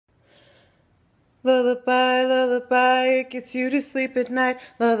Lullaby, lullaby, it gets you to sleep at night.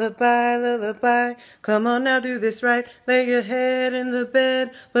 Lullaby, lullaby, come on now, do this right. Lay your head in the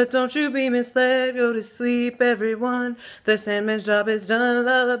bed, but don't you be misled. Go to sleep, everyone, the Sandman's job is done.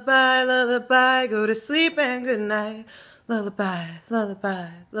 Lullaby, lullaby, go to sleep and good night. Lullaby, lullaby,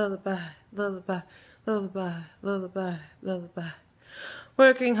 lullaby, lullaby, lullaby, lullaby, lullaby.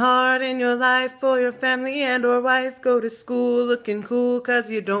 Working hard in your life for your family and or wife. Go to school looking cool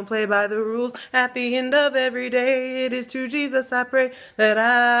cause you don't play by the rules. At the end of every day it is to Jesus I pray that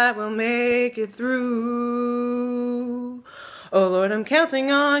I will make it through. Oh Lord, I'm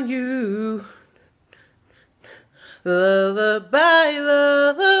counting on you. Lullaby,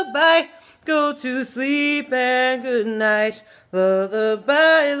 lullaby, go to sleep and good night.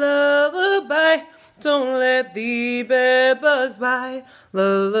 Lullaby, lullaby, don't let the bedbugs bite.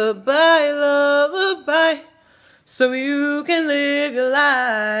 Lullaby, lullaby, so you can live your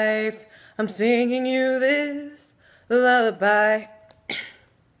life. I'm singing you this lullaby.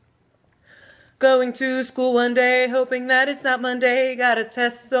 Going to school one day, hoping that it's not Monday. Got a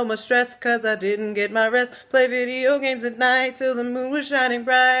test, so much stress, cause I didn't get my rest. Play video games at night, till the moon was shining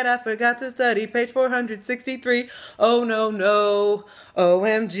bright. I forgot to study, page 463. Oh no, no,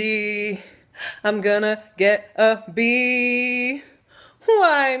 OMG, I'm gonna get a B.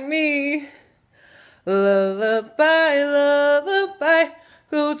 Why me? Lullaby, lullaby,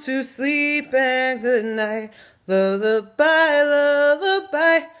 go to sleep and good night. Lullaby,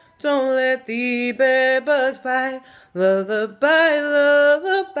 lullaby, don't let the bedbugs bite. Lullaby,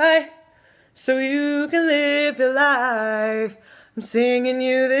 lullaby, so you can live your life. I'm singing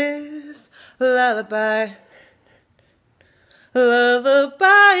you this lullaby.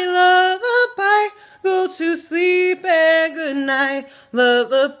 Lullaby, lullaby, go to sleep and good night.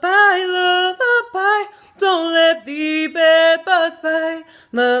 Lullaby, lullaby, don't let the bedbugs bite.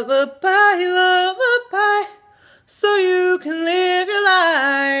 Lullaby, lullaby, so you can live your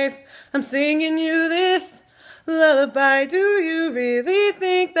life. I'm singing you this lullaby. Do you really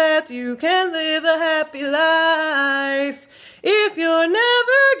think that you can live a happy life if you're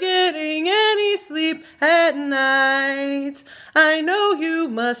never getting any sleep at night? I know you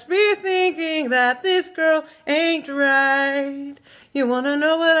must be thinking that this girl ain't right. You wanna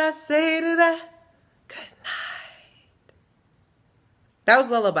know what I say to that? Good night. That was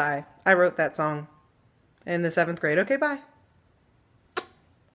Lullaby. I wrote that song in the 7th grade. Okay, bye.